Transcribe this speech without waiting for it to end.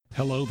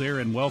Hello there,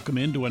 and welcome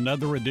into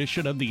another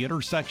edition of the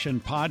Intersection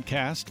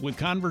Podcast with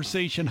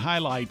conversation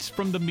highlights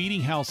from the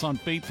Meeting House on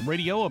Faith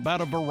Radio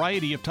about a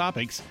variety of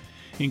topics,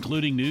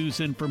 including news,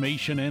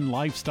 information, and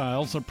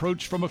lifestyles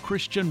approached from a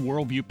Christian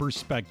worldview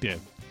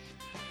perspective.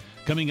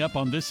 Coming up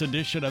on this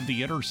edition of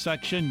the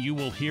Intersection, you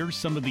will hear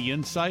some of the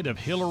insight of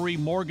Hillary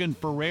Morgan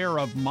Ferrer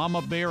of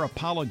Mama Bear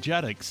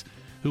Apologetics,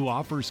 who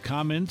offers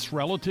comments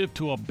relative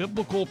to a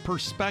biblical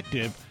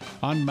perspective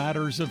on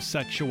matters of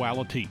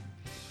sexuality.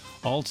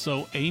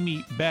 Also,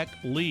 Amy Beck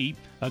Lee,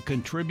 a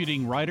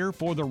contributing writer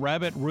for The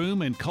Rabbit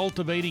Room and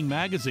Cultivating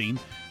Magazine,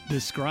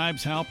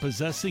 describes how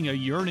possessing a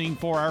yearning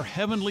for our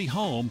heavenly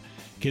home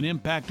can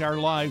impact our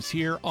lives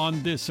here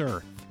on this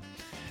earth.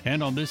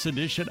 And on this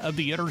edition of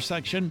The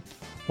Intersection,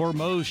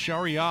 Hormoz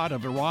Shariat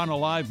of Iran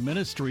Alive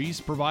Ministries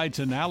provides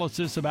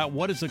analysis about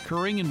what is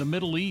occurring in the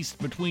Middle East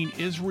between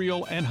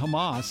Israel and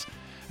Hamas,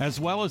 as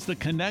well as the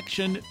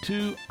connection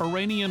to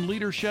Iranian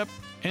leadership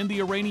and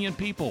the Iranian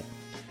people.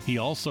 He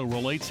also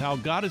relates how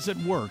God is at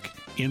work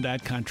in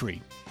that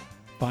country.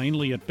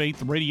 Finally, at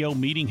Faith Radio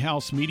Meeting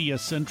House Media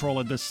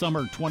Central at the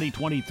Summer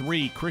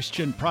 2023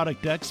 Christian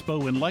Product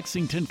Expo in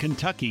Lexington,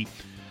 Kentucky,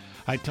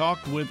 I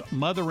talked with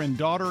mother and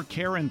daughter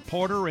Karen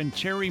Porter and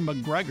Cherry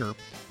McGregor,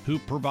 who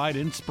provide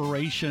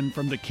inspiration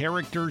from the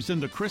characters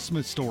in the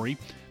Christmas story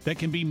that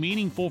can be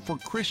meaningful for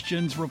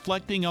Christians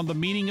reflecting on the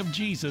meaning of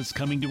Jesus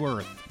coming to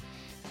earth.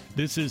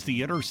 This is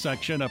The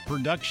Intersection, a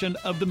production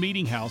of the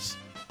Meeting House.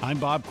 I'm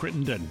Bob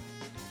Crittenden.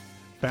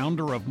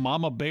 Founder of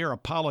Mama Bear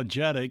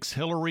Apologetics,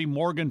 Hillary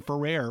Morgan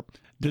Ferrer,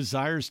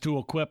 desires to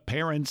equip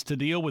parents to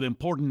deal with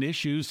important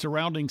issues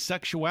surrounding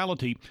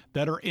sexuality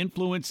that are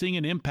influencing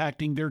and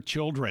impacting their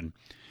children.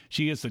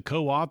 She is the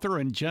co-author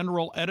and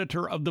general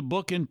editor of the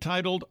book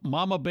entitled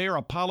Mama Bear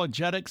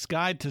Apologetics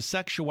Guide to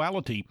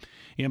Sexuality,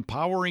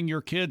 Empowering Your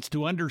Kids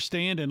to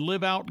Understand and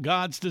Live Out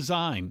God's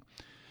Design.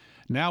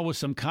 Now with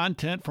some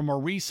content from a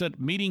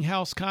recent Meeting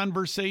House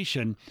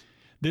conversation,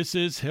 this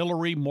is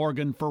Hillary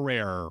Morgan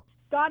Ferrer.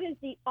 God is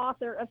the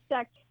author of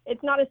sex.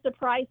 It's not a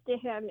surprise to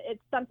him. It's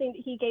something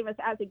that he gave us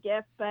as a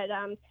gift. But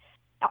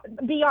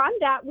beyond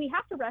that, we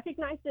have to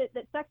recognize that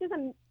sex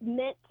isn't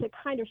meant to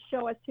kind of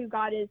show us who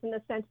God is, in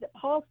the sense that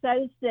Paul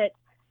says that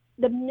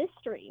the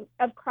mystery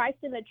of Christ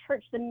in the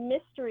church, the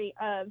mystery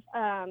of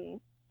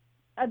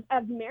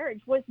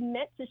marriage was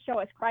meant to show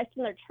us Christ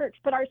in the church.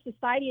 But our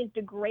society is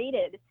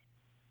degraded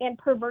and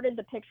perverted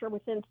the picture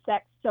within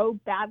sex so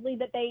badly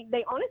that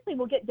they honestly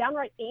will get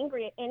downright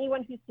angry at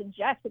anyone who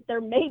suggests that there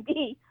may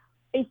be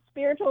a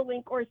spiritual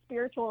link or a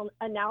spiritual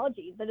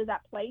analogy that is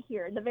at play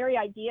here. The very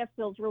idea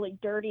feels really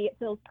dirty. It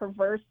feels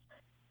perverse.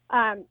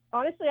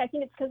 Honestly, I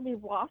think it's because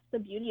we've lost the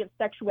beauty of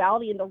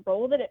sexuality and the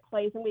role that it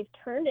plays, and we've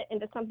turned it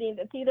into something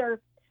that's either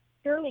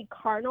purely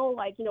carnal,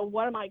 like,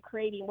 what am I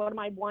craving? What am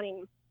I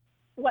wanting?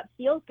 What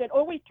feels good,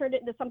 or we've turned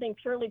it into something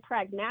purely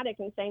pragmatic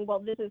and saying, well,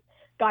 this is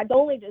God's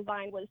only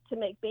design was to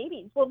make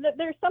babies. Well,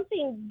 there's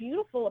something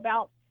beautiful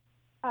about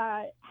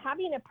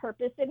having a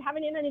purpose and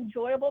having an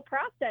enjoyable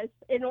process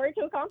in order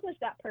to accomplish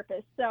that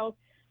purpose. So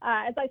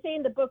as I say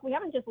in the book, we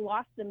haven't just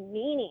lost the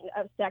meaning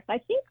of sex. I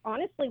think,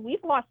 honestly,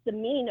 we've lost the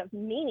meaning of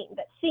meaning,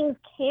 that things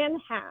can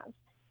have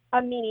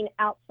a meaning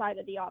outside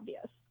of the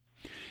obvious,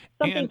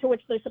 something to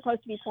which they're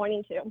supposed to be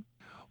pointing to.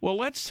 Well,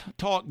 let's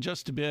talk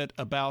just a bit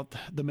about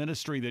the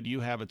ministry that you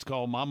have. It's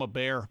called Mama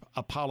Bear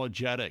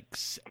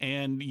Apologetics,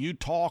 and you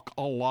talk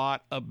a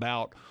lot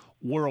about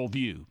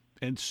worldview.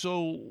 And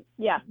so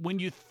when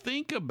you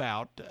think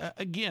about,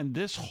 again,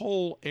 this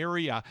whole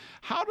area,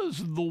 how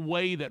does the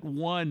way that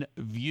one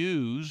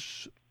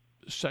views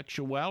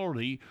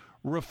sexuality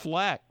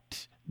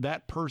reflect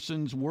that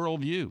person's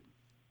worldview?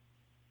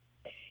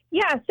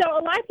 Yeah, so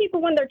a lot of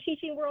people, when they're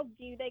teaching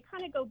worldview, they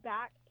kind of go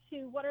back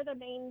to what are the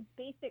main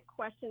basic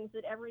questions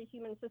that every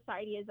human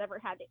society has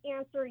ever had to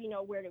answer.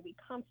 Where did we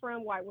come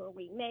from? Why were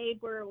we made?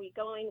 Where are we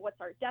going?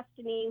 What's our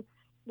destiny?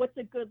 What's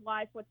a good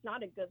life? What's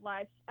not a good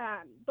life?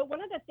 But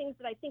one of the things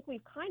that I think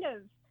we've kind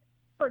of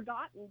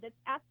forgotten that's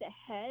at the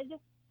head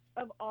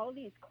of all of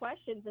these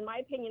questions, in my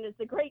opinion, is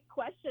the great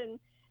question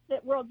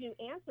that worldview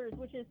answers,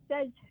 which is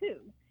says who.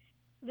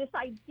 This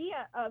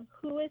idea of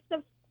who's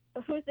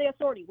the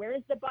authority? Where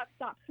is the buck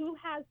stop? Who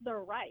has the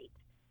right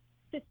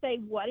to say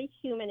what a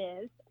human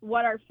is,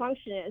 what our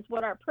function is,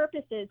 what our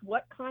purpose is,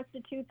 what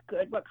constitutes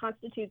good, what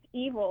constitutes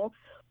evil,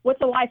 what's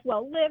a life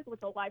well lived,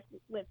 what's a life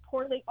lived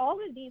poorly. All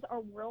of these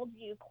are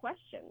worldview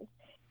questions.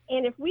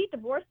 And if we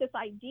divorce this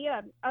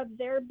idea of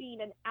there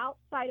being an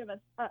outside of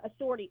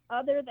authority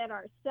other than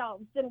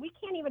ourselves, then we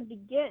can't even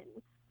begin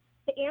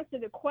to answer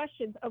the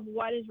questions of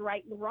what is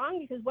right and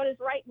wrong, because what is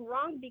right and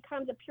wrong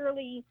becomes a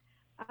purely,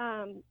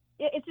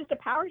 it's just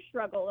a power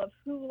struggle of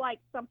who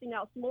likes something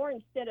else more,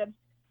 instead of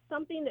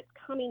something that's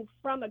coming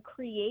from a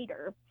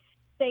creator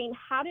saying,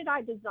 how did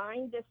I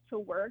design this to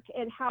work,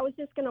 and how is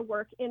this going to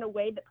work in a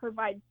way that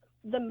provides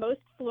the most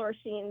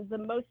flourishing, the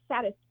most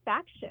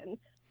satisfaction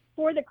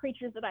for the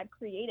creatures that I've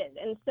created.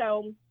 And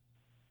so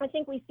I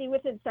think we see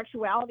within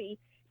sexuality,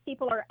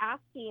 people are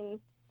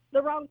asking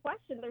the wrong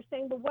question. They're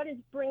saying, well, what is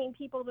bringing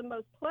people the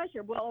most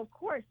pleasure? Well, of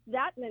course,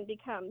 that then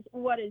becomes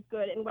what is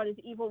good and what is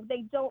evil.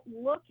 They don't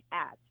look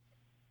at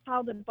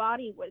how the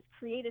body was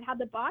created, how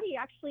the body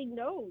actually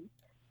knows.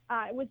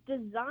 It was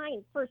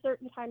designed for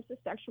certain types of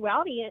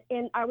sexuality.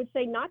 And I would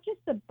say not just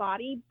the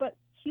body, but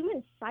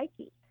human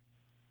psyche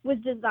was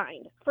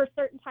designed for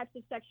certain types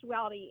of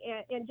sexuality.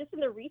 And just in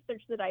the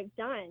research that I've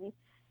done,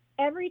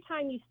 every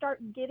time you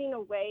start getting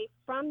away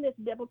from this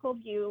biblical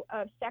view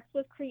of sex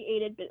was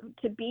created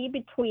to be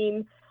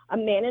between a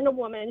man and a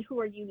woman who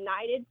are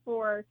united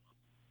for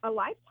a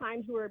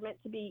lifetime, who are meant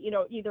to be,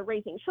 either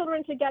raising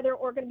children together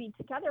or going to be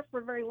together for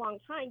a very long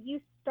time, you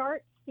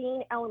start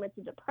seeing elements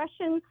of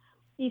depression.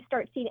 You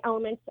start seeing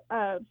elements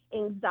of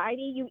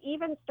anxiety. You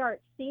even start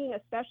seeing,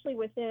 especially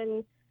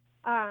within,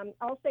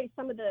 I'll say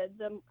some of the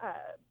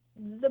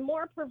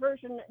more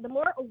perversion, the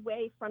more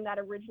away from that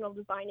original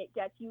design it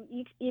gets,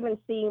 you even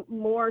see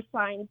more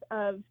signs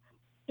of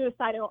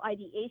suicidal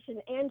ideation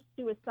and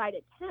suicide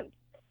attempts.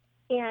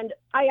 And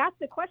I asked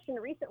the question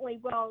recently,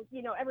 well,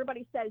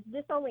 everybody says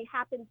this only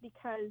happens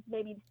because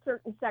maybe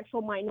certain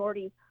sexual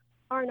minorities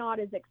are not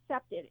as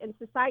accepted in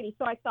society.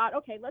 So I thought,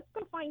 okay, let's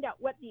go find out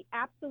what the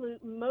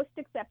absolute most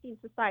accepting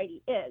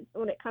society is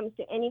when it comes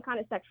to any kind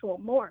of sexual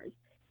mores.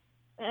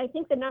 And I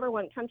think the number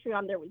one country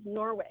on there was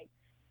Norway.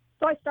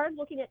 So I started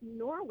looking at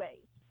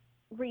Norway's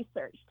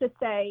research to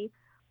say,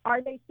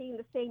 are they seeing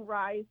the same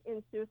rise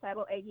in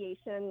suicidal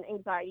ideation,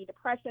 anxiety,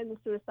 depression,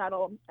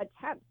 suicidal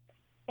attempts?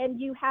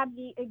 And you have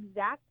the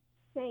exact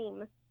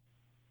same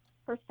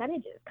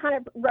percentages kind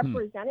of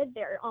represented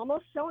there,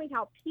 almost showing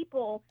how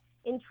people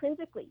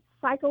intrinsically,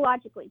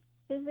 psychologically,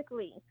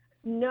 physically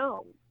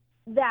know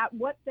that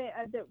what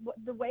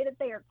the way that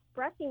they are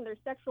expressing their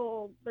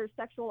sexual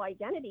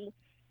identity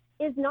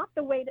is not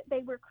the way that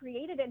they were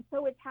created. And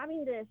so it's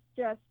having this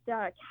just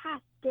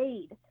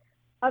cascade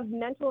of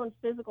mental and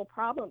physical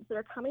problems that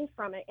are coming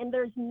from it, and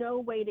there's no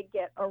way to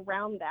get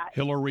around that.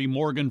 Hillary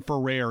Morgan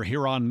Ferrer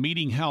here on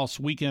Meeting House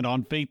Weekend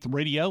on Faith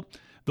Radio.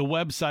 The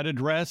website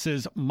address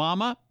is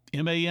Mama,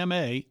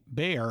 M-A-M-A,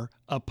 Bear,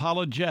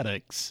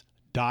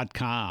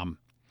 Apologetics.com.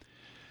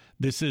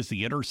 This is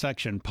the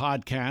Intersection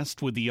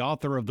Podcast with the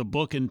author of the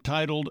book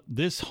entitled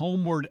This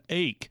Homeward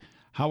Ache,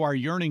 How Our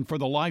Yearning for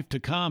the Life to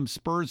Come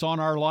Spurs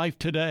on Our Life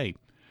Today.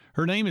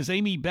 Her name is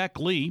Amy Beck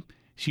Lee.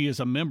 She is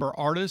a member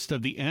artist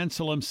of the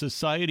Anselm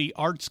Society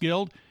Arts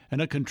Guild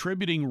and a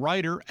contributing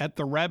writer at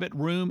the Rabbit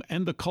Room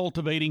and the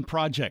Cultivating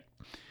Project.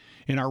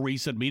 In our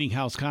recent Meeting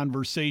House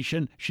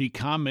conversation, she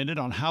commented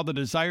on how the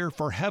desire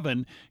for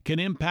heaven can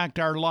impact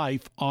our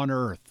life on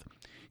earth.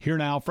 Here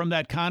now from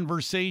that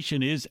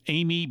conversation is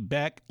Amy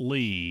Beck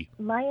Lee.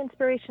 My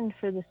inspiration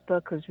for this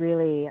book was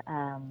really,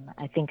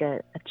 I think,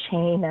 a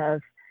chain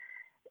of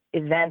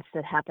events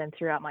that happened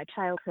throughout my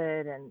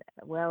childhood and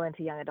well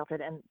into young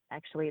adulthood, and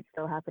actually it's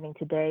still happening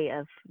today,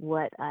 of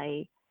what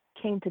I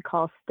came to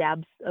call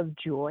stabs of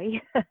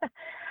joy,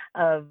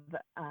 of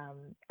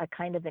a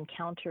kind of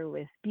encounter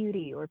with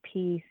beauty or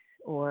peace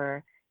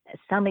or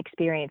some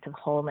experience of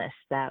wholeness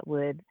that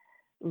would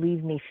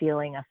leave me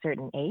feeling a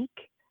certain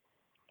ache.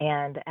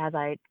 And as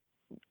I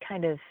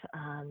kind of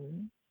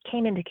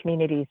came into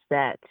communities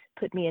that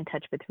put me in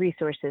touch with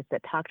resources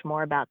that talked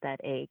more about that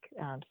ache,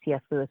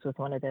 C.S. Lewis was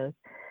one of those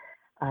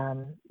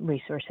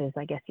resources,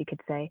 I guess you could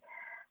say.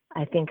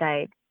 I think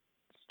I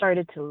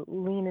started to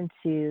lean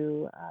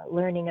into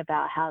learning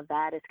about how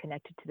that is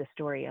connected to the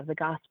story of the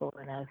gospel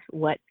and of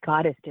what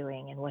God is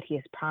doing and what he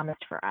has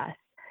promised for us.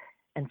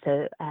 And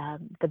so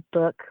the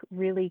book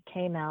really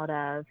came out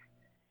of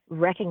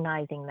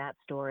recognizing that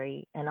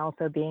story and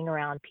also being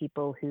around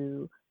people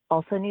who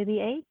also knew the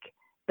ache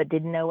but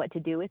didn't know what to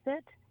do with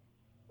it.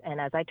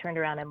 And as I turned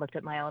around and looked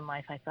at my own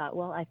life, I thought,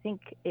 well, I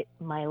think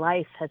my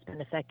life has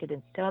been affected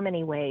in so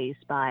many ways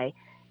by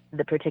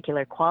the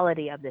particular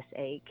quality of this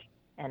ache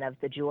and of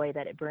the joy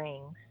that it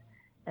brings.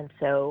 And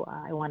so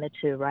I wanted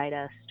to write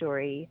a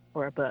story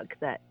or a book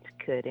that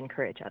could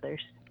encourage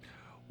others.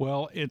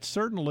 Well, it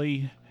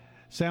certainly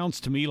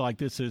sounds to me like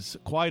this is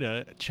quite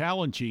a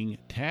challenging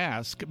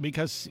task,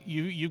 because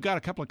you've got a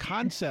couple of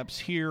concepts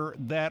here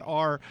that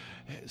are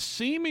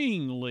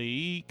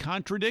seemingly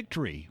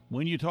contradictory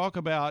when you talk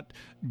about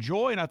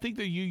joy. And I think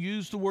that you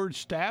use the word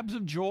stabs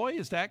of joy.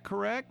 Is that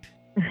correct?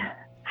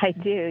 I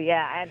do,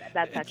 yeah. And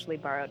that's actually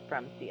borrowed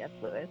from C.S.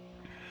 Lewis.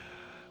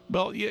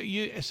 Well,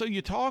 so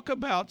you talk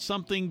about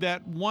something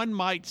that one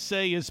might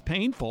say is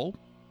painful,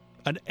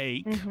 an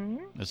ache,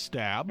 a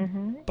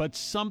stab, but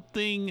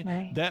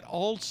something that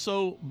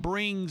also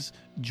brings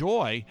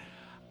joy.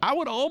 I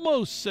would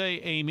almost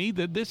say, Amy,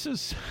 that this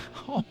is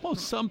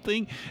almost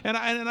something, and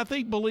I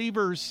think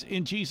believers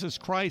in Jesus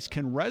Christ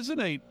can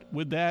resonate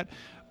with that,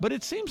 but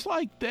it seems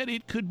like that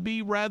it could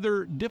be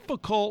rather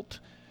difficult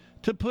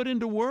to put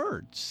into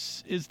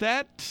words. Is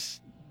that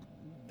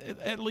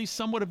at least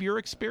somewhat of your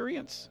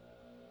experience?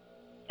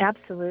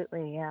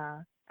 Absolutely,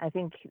 yeah. I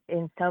think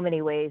in so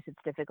many ways it's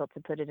difficult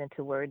to put it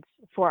into words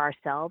for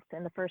ourselves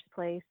in the first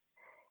place,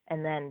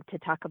 and then to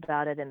talk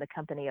about it in the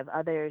company of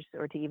others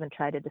or to even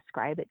try to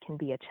describe it can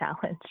be a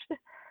challenge.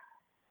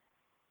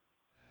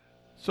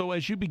 So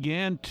as you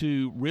began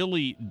to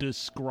really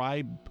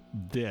describe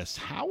this,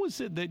 how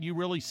is it that you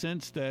really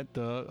sensed that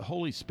the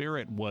Holy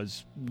Spirit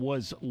was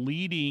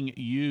leading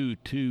you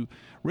to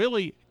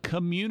really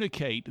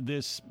communicate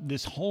this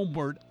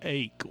homeward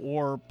ache,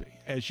 or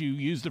as you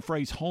use the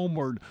phrase,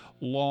 homeward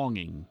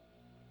longing?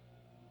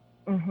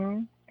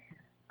 Mm-hmm.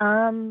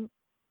 I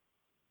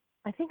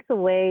think the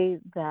way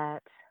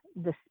that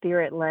the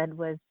Spirit led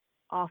was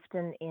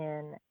often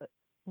in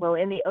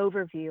the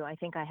overview. I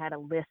think I had a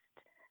list.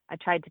 I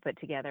tried to put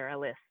together a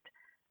list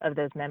of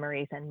those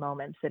memories and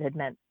moments that had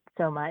meant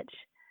so much.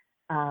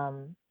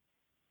 And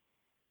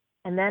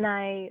then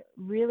I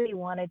really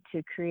wanted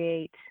to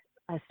create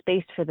a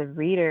space for the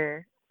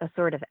reader, a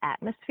sort of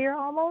atmosphere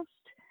almost,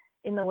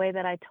 in the way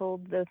that I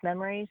told those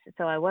memories.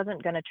 So I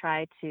wasn't going to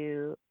try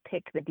to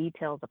pick the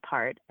details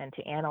apart and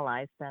to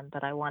analyze them,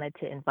 but I wanted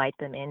to invite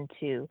them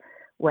into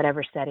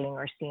whatever setting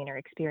or scene or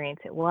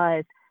experience it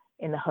was,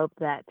 in the hope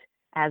that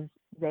as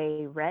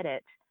they read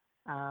it,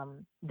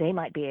 they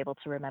might be able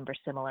to remember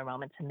similar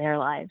moments in their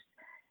lives.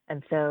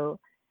 And so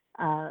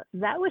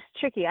that was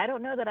tricky. I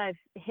don't know that I've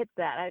hit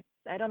that.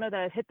 I don't know that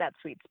I've hit that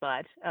sweet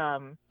spot.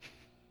 And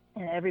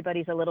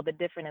everybody's a little bit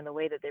different in the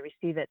way that they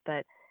receive it,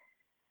 but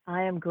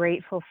I am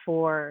grateful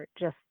for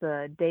just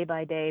the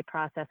day-by-day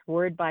process,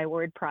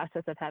 word-by-word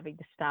process of having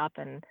to stop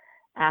and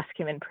ask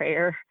him in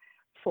prayer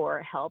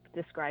for help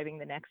describing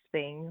the next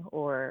thing,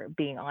 or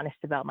being honest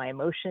about my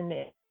emotion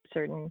in a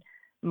certain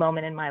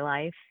moment in my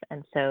life.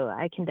 And so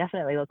I can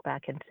definitely look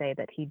back and say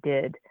that he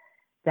did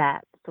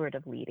that sort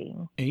of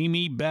leading.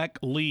 Amy Beck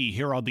Lee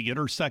here on The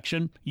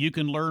Intersection. You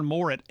can learn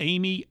more at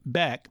Amy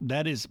Beck,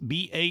 that is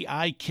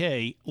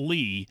BAIK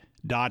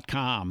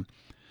Lee.com.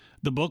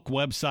 The book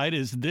website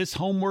is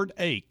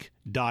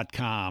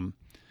thishomewardache.com.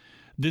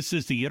 This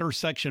is the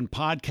Intersection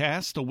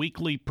Podcast, a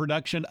weekly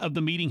production of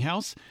the Meeting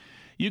House.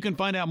 You can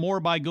find out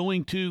more by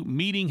going to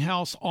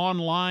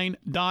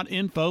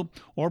meetinghouseonline.info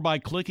or by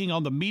clicking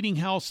on the Meeting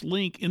House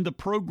link in the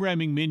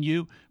programming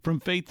menu from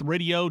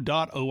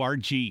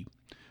faithradio.org.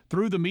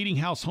 Through the Meeting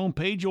House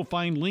homepage, you'll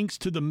find links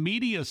to the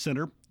Media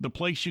Center, the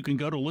place you can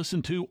go to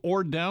listen to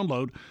or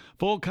download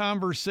full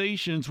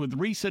conversations with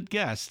recent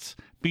guests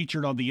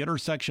featured on the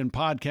Intersection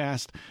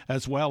Podcast,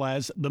 as well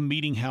as the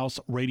Meeting House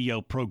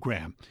radio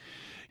program.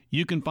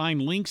 You can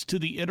find links to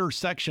the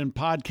Intersection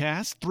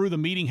Podcast through the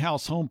Meeting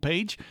House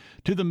homepage,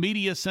 to the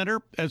Media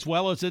Center, as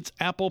well as its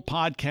Apple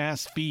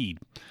Podcast feed.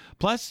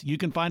 Plus, you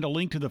can find a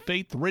link to the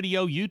Faith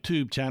Radio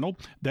YouTube channel.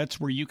 That's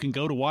where you can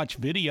go to watch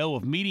video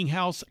of Meeting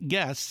House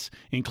guests,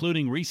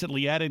 including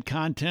recently added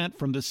content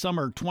from the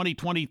summer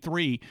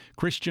 2023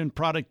 Christian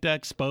Product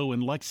Expo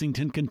in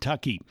Lexington,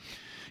 Kentucky.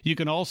 You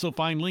can also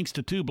find links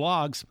to 2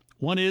 blogs.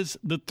 One is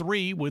The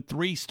Three, with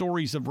 3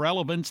 stories of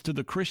relevance to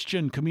the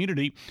Christian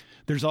community.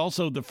 There's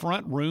also The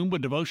Front Room,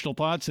 with devotional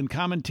thoughts and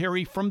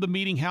commentary from the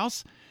Meeting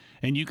House.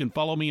 And you can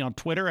follow me on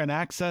Twitter and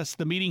access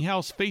the Meeting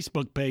House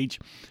Facebook page.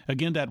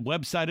 Again, that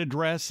website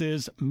address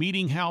is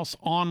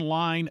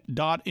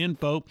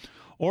meetinghouseonline.info,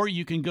 or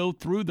you can go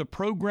through the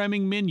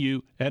programming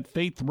menu at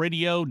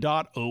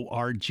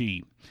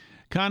faithradio.org.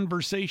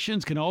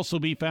 Conversations can also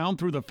be found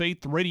through the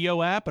Faith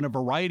Radio app and a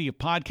variety of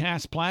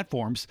podcast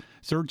platforms.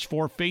 Search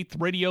for Faith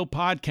Radio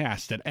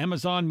Podcast at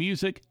Amazon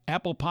Music,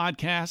 Apple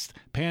Podcast,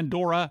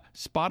 Pandora,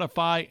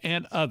 Spotify,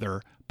 and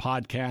other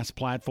podcast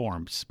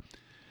platforms.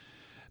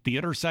 The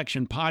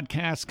Intersection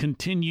Podcast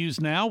continues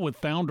now with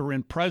founder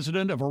and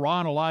president of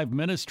Iran Alive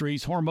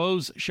Ministries,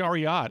 Hormoz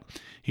Shariat.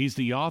 He's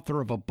the author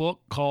of a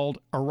book called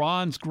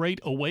Iran's Great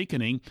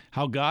Awakening,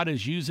 How God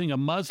is Using a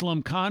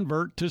Muslim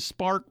Convert to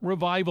Spark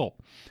Revival.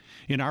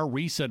 In our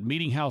recent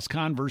Meeting House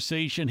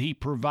conversation, he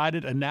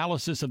provided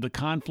analysis of the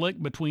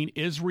conflict between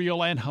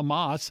Israel and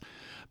Hamas,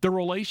 the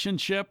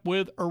relationship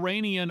with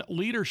Iranian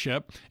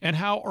leadership, and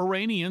how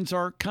Iranians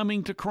are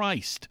coming to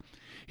Christ.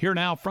 Here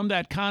now from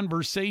that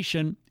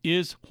conversation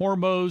is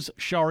Hormoz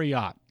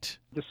Shariat.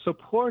 The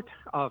support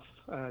of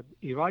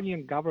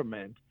Iranian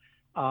government,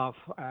 of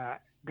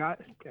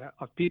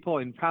people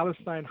in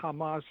Palestine,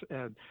 Hamas,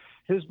 and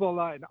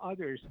Hezbollah, and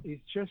others is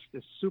just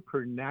a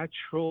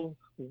supernatural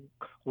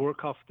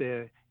work of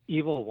the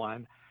evil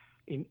one,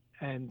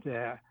 and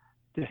the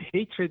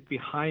hatred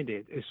behind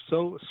it is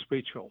so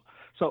spiritual.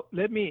 So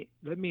let me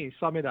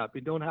sum it up.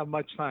 We don't have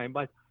much time,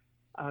 but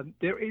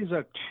there is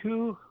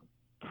 2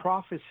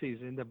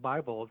 prophecies in the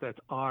Bible that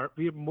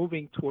we're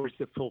moving towards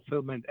the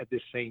fulfillment at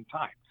the same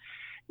time.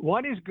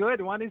 One is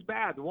good, one is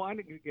bad. One,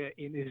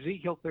 in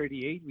Ezekiel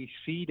 38, we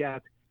see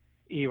that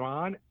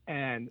Iran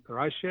and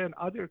Russia and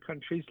other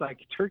countries like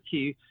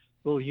Turkey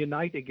will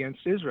unite against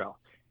Israel.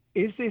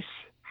 Is this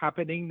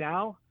happening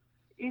now?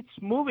 It's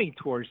moving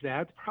towards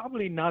that.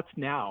 Probably not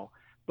now,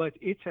 but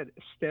it's a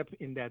step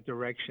in that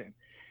direction.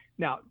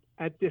 Now,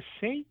 at the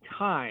same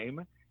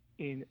time,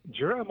 in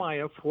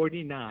Jeremiah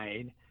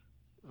 49,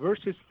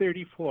 verses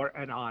 34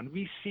 and on,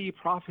 we see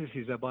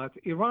prophecies about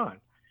Iran.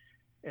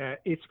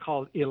 It's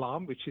called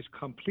Elam, which is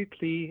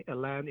completely a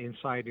land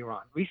inside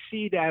Iran. We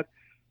see that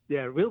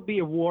there will be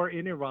a war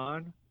in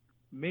Iran.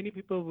 Many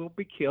people will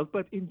be killed.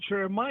 But in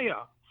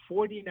Jeremiah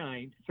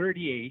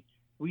 49:38,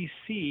 we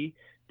see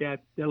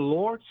that the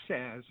Lord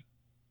says,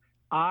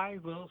 I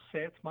will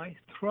set my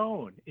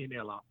throne in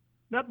Elam.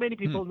 Not many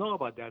people know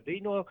about that. They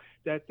know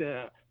that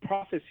the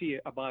prophecy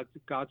about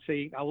God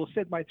saying, I will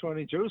set my throne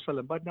in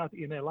Jerusalem, but not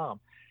in Elam.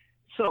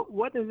 So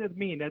what does it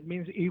mean? That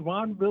means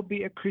Iran will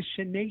be a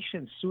Christian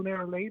nation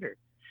sooner or later.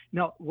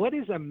 Now, what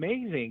is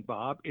amazing,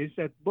 Bob, is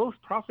that both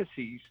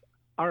prophecies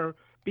are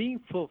being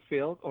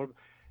fulfilled or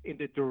in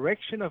the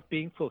direction of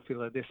being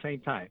fulfilled at the same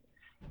time.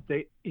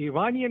 The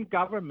Iranian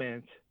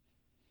government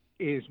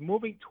is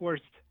moving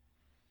towards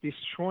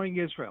destroying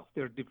Israel.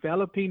 They're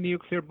developing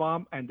nuclear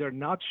bomb, and they're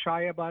not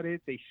shy about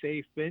it. They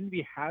say, when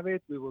we have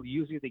it, we will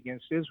use it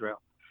against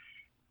Israel.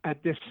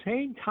 At the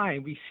same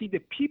time, we see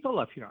the people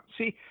of Iran.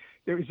 See,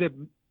 there is a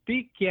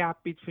big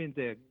gap between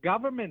the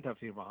government of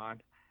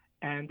Iran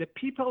and the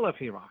people of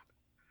Iran.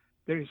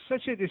 There is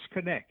such a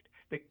disconnect.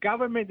 The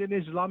government in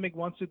Islamic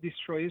wants to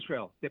destroy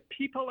Israel. The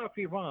people of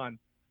Iran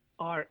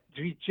are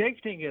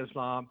rejecting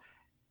Islam.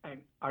 And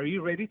are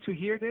you ready to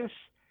hear this?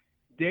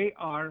 They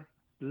are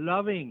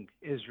loving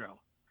Israel.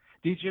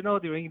 Did you know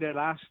during the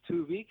last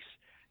 2 weeks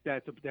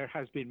that there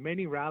has been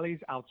many rallies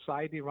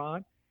outside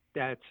Iran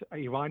that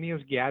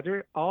Iranians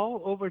gather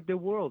all over the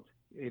world,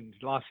 in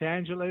Los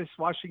Angeles,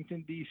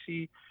 Washington,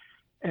 D.C.,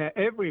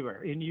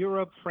 everywhere, in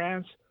Europe,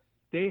 France?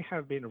 They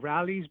have been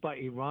rallies by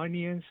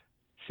Iranians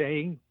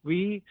saying,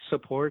 we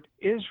support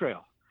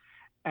Israel.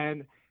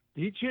 And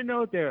did you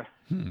know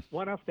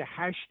one of the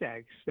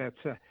hashtags that's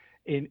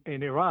in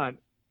Iran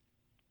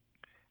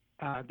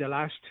the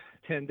last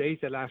 10 days,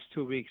 the last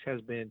 2 weeks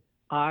has been,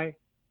 I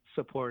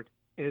support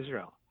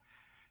Israel.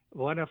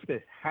 One of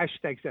the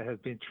hashtags that has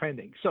been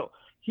trending. So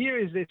here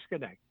is the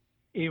disconnect.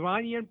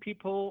 Iranian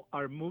people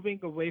are moving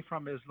away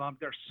from Islam.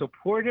 They're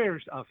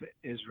supporters of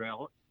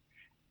Israel,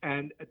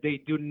 and they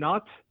do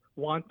not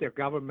want their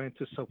government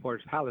to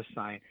support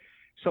Palestine.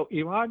 So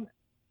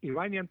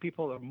Iranian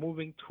people are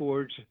moving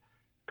towards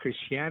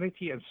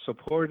Christianity and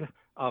support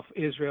of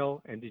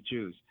Israel and the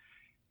Jews.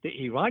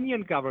 The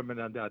Iranian government,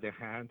 on the other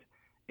hand,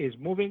 is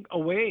moving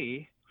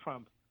away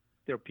from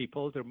their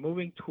people. They're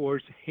moving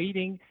towards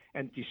hating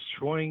and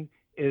destroying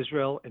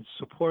Israel and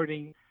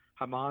supporting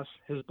Hamas,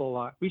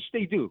 Hezbollah, which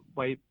they do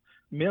by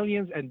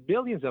millions and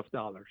billions of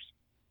dollars.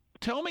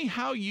 Tell me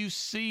how you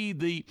see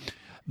the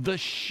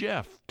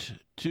shift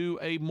to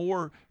a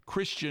more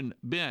Christian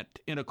bent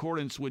in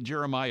accordance with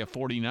Jeremiah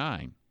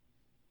 49.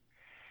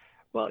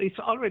 Well, it's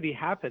already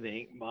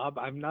happening, Bob.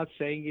 I'm not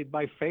saying it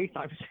by faith.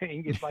 I'm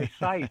saying it by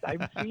sight.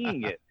 I'm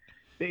seeing it.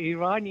 The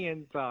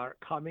Iranians are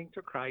coming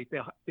to Christ.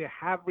 They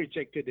have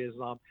rejected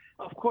Islam.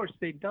 Of course,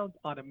 they don't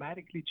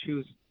automatically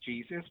choose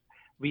Jesus.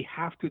 We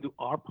have to do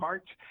our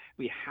part.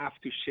 We have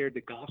to share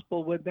the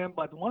gospel with them.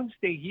 But once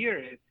they hear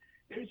it,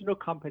 there is no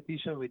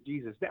competition with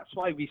Jesus. That's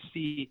why we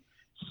see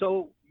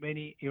so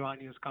many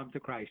Iranians come to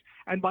Christ.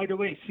 And by the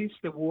way, since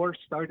the war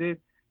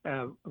started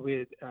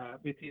with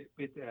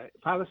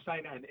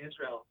Palestine and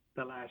Israel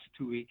the last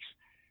 2 weeks,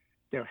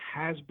 there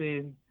has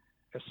been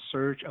a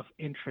surge of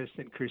interest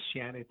in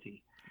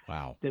Christianity.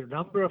 Wow. The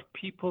number of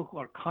people who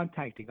are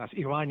contacting us,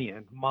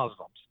 Iranian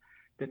Muslims,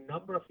 the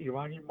number of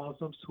Iranian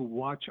Muslims who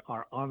watch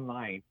our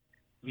online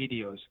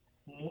videos,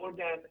 more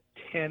than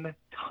 10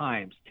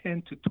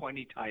 to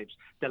 20 times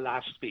the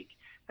last week.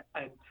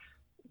 And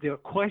their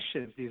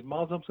questions, these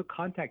Muslims who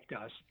contact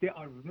us, they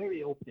are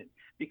very open,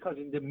 because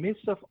in the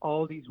midst of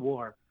all these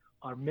war,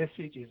 our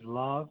message is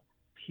love,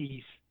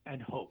 peace,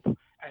 and hope.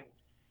 And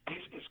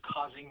this is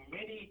causing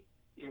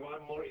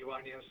more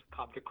Iranians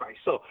come to Christ.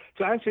 So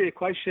to answer your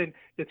question,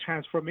 the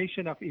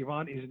transformation of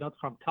Iran is not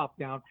from top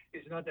down.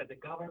 It's not that the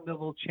government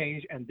will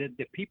change and then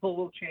the people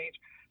will change.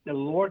 The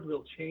Lord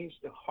will change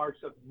the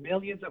hearts of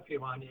millions of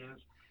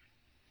Iranians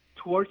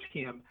towards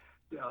him.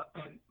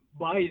 And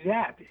by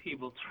that, he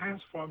will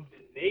transform the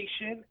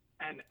nation.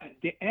 And at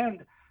the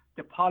end,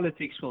 the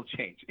politics will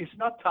change. It's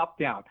not top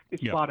down.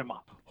 It's bottom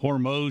up.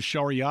 Hormoz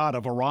Shariat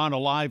of Iran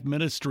Alive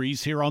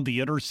Ministries here on The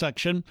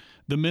Intersection.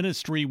 The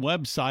ministry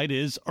website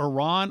is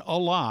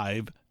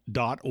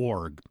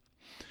iranalive.org.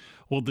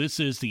 Well, this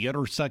is The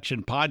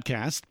Intersection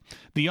podcast.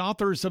 The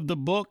authors of the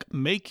book,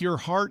 Make Your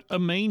Heart a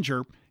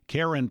Manger,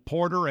 Karen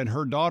Porter and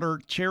her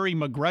daughter, Cherry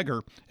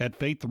McGregor, at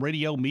Faith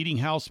Radio Meeting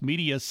House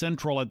Media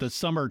Central at the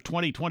Summer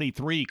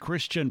 2023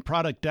 Christian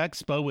Product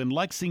Expo in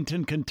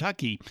Lexington,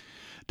 Kentucky,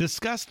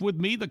 discussed with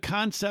me the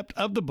concept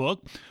of the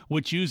book,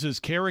 which uses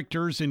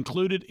characters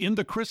included in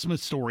the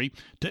Christmas story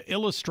to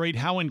illustrate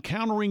how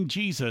encountering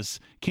Jesus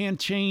can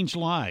change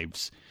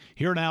lives.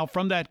 Here now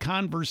from that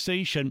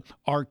conversation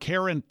are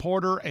Karen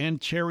Porter and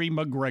Cherry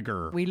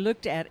McGregor. We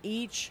looked at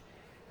each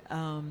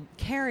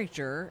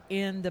character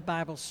in the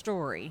Bible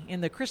story,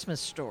 in the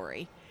Christmas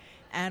story,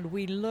 and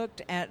we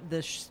looked at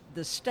the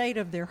state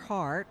of their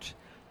heart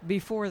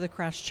before the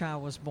Christ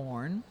child was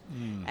born,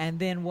 and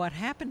then what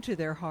happened to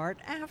their heart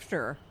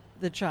after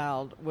the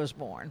child was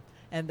born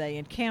and they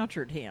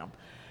encountered him.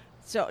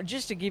 So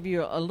just to give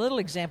you a little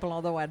example,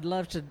 although I'd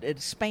love to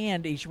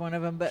expand each one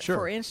of them, but sure.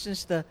 For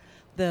instance, the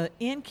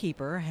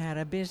innkeeper had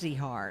a busy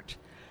heart,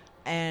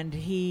 and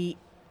he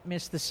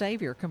missed the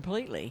Savior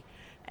completely.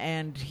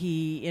 and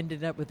he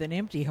ended up with an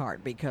empty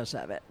heart because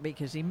of it,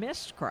 because he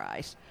missed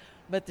Christ.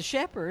 But the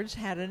shepherds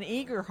had an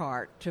eager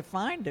heart to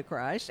find the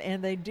Christ,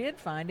 and they did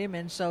find him.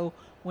 And so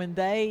when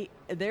they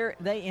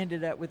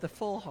ended up with a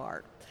full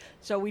heart.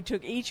 So we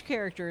took each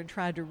character and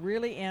tried to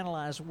really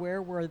analyze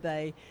where were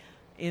they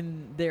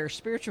in their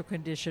spiritual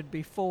condition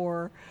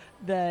before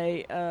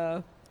they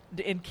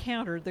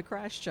encountered the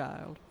Christ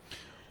child.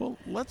 Well,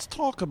 let's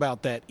talk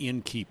about that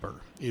innkeeper,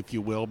 if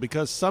you will,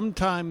 because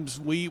sometimes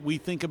we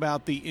think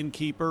about the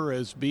innkeeper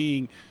as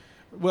being,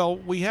 well,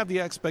 we have the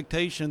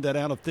expectation that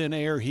out of thin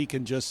air he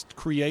can just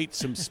create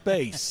some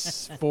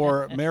space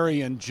for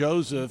Mary and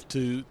Joseph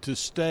to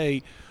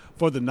stay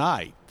for the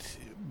night.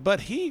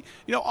 But he,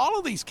 all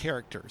of these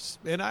characters,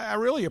 and I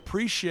really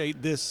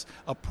appreciate this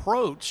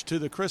approach to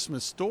the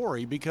Christmas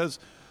story, because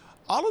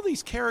all of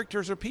these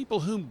characters are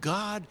people whom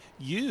God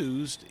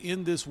used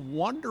in this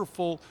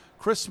wonderful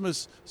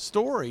Christmas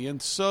story.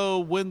 And so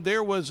when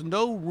there was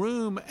no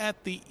room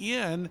at the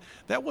inn,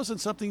 that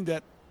wasn't something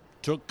that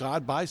took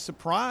God by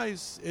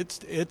surprise.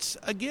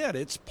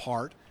 It's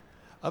part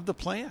of the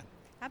plan.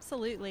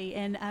 Absolutely.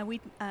 And we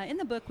in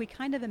the book, we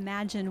kind of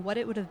imagine what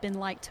it would have been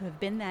like to have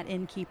been that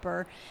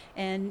innkeeper.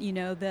 And,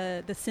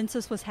 the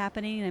census was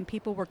happening and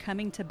people were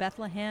coming to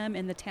Bethlehem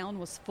and the town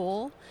was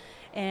full.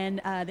 And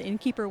the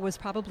innkeeper was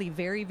probably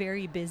very,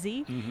 very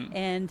busy. Mm-hmm.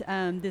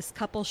 And this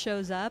couple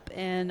shows up,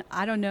 and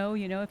I don't know,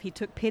 if he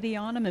took pity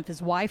on him, if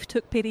his wife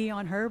took pity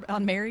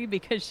on Mary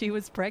because she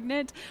was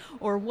pregnant,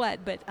 or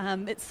what. But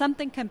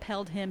something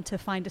compelled him to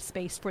find a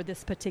space for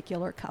this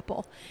particular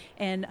couple.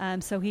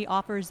 And so he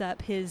offers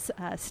up his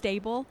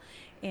stable,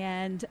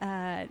 and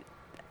I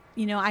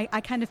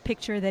kind of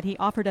picture that he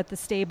offered up the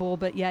stable,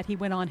 but yet he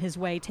went on his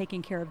way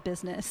taking care of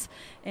business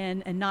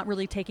and not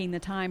really taking the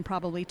time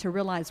probably to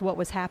realize what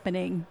was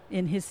happening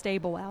in his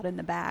stable out in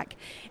the back.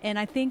 And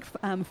I think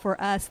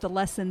for us, the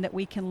lesson that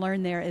we can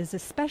learn there is,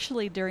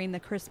 especially during the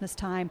Christmas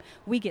time,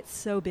 we get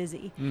so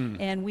busy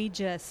and we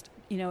just,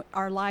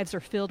 our lives are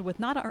filled with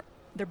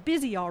they're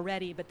busy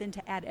already, but then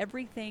to add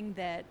everything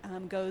that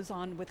goes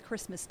on with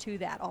Christmas to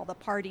that, all the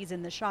parties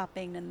and the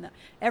shopping and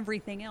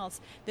everything else,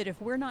 that if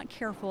we're not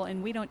careful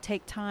and we don't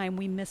take time,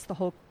 we miss the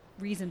whole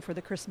reason for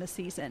the Christmas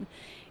season.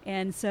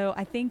 And so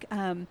I think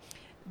the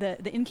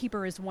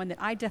innkeeper is one that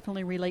I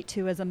definitely relate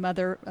to as a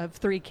mother of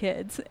 3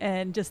 kids,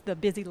 and just the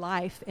busy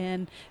life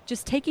and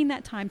just taking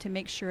that time to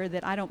make sure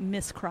that I don't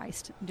miss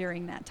Christ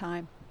during that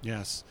time.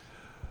 Yes.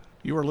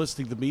 You are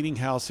listening to The Meeting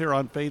House here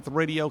on Faith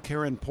Radio.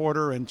 Karen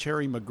Porter and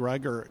Cherry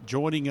McGregor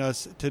joining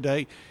us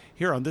today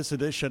here on this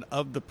edition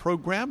of the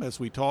program as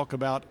we talk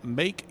about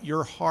Make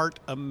Your Heart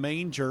a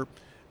Manger.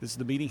 This is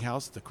The Meeting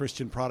House, the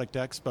Christian Product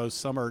Expo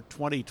Summer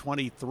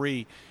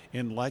 2023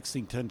 in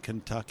Lexington,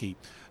 Kentucky.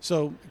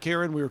 So,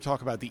 Karen, we were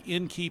talking about the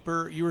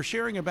innkeeper. You were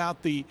sharing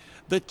about the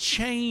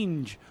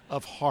change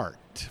of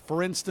heart.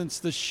 For instance,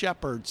 the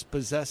shepherds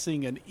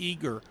possessing an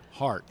eager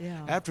heart.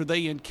 Yeah. After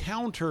they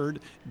encountered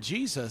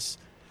Jesus,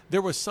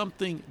 there was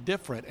something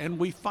different, and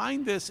we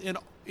find this in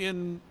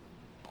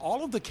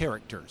all of the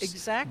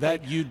characters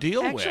that you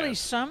deal with. Actually,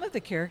 some of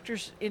the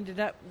characters ended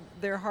up,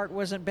 their heart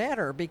wasn't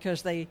better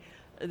because they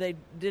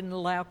didn't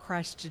allow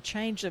Christ to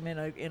change them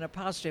in a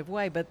positive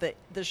way, but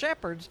the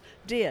shepherds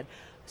did.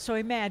 So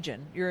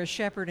imagine you're a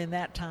shepherd in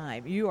that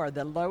time. You are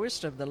the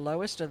lowest of the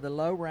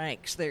low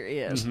ranks there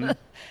is. Mm-hmm.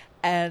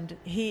 and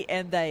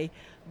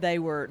they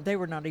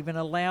were not even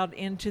allowed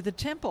into the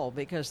temple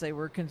because they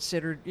were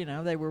considered,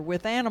 they were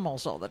with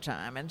animals all the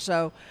time. And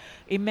so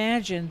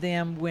imagine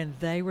them when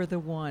they were the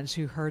ones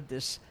who heard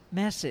this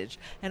message.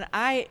 And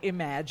I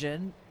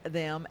imagine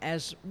them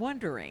as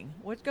wondering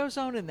what goes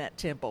on in that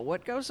temple.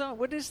 What goes on?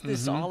 What is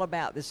this all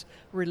about, this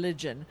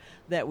religion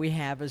that we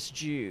have as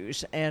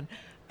Jews? And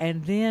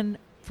then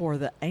for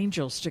the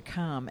angels to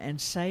come and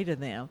say to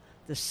them,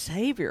 the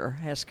Savior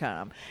has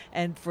come,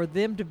 and for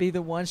them to be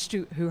the ones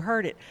who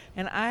heard it.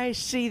 And I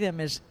see them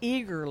as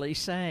eagerly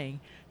saying,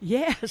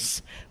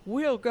 yes,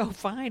 we'll go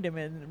find him,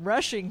 and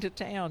rushing to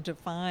town to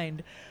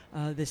find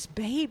this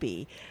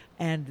baby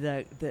and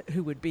the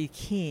who would be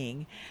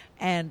king.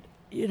 And,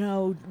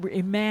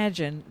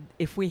 imagine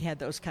if we had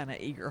those kind of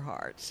eager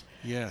hearts.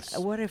 Yes.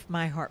 What if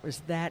my heart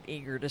was that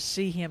eager to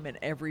see him in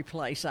every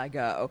place I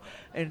go,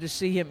 and to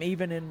see him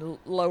even in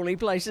lowly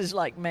places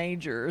like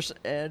mangers,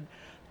 and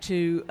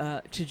to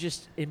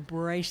just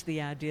embrace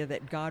the idea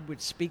that God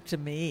would speak to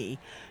me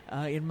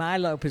in my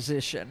low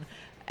position,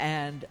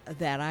 and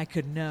that I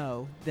could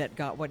know that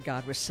what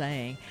God was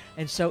saying.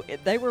 And so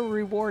they were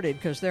rewarded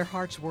because their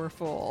hearts were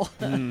full,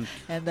 and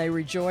they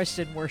rejoiced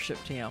and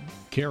worshiped him.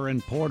 Karen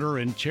Porter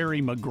and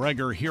Cherry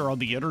McGregor here on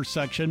The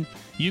Intersection.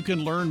 You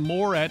can learn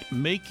more at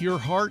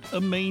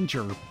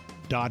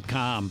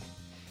makeyourheartamanger.com.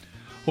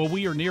 Well,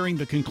 we are nearing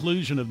the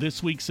conclusion of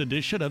this week's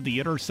edition of the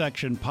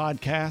Intersection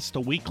Podcast,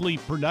 a weekly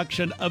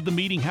production of The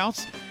Meeting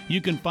House.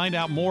 You can find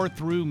out more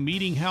through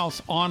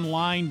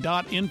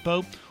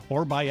meetinghouseonline.info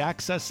or by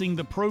accessing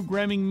the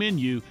programming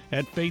menu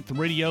at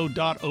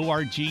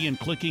faithradio.org and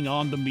clicking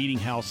on the Meeting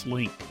House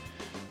link.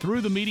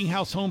 Through the Meeting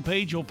House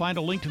homepage, you'll find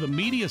a link to the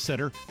Media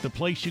Center, the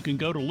place you can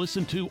go to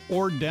listen to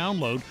or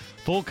download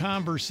full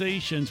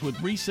conversations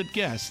with recent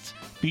guests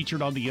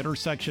featured on the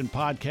Intersection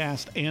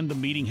podcast and the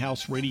Meeting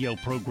House radio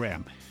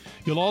program.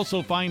 You'll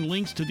also find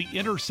links to the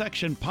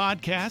Intersection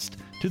podcast,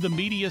 to the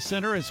Media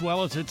Center, as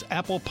well as its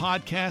Apple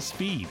Podcast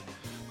feed.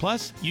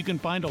 Plus, you can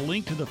find a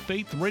link to the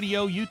Faith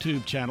Radio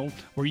YouTube channel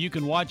where you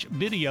can watch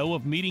video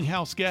of Meeting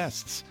House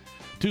guests.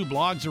 2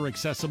 blogs are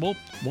accessible.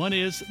 One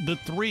is The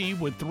Three,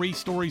 with 3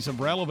 stories of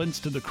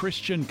relevance to the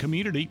Christian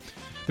community.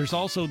 There's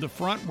also The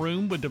Front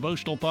Room, with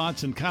devotional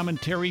thoughts and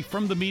commentary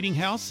from the Meeting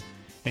House.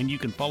 And you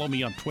can follow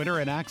me on Twitter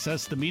and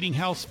access the Meeting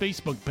House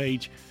Facebook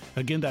page.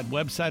 Again, that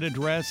website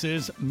address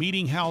is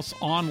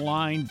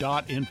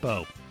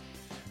meetinghouseonline.info.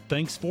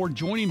 Thanks for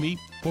joining me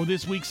for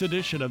this week's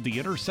edition of the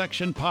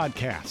Intersection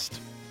Podcast.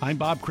 I'm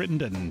Bob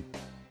Crittenden.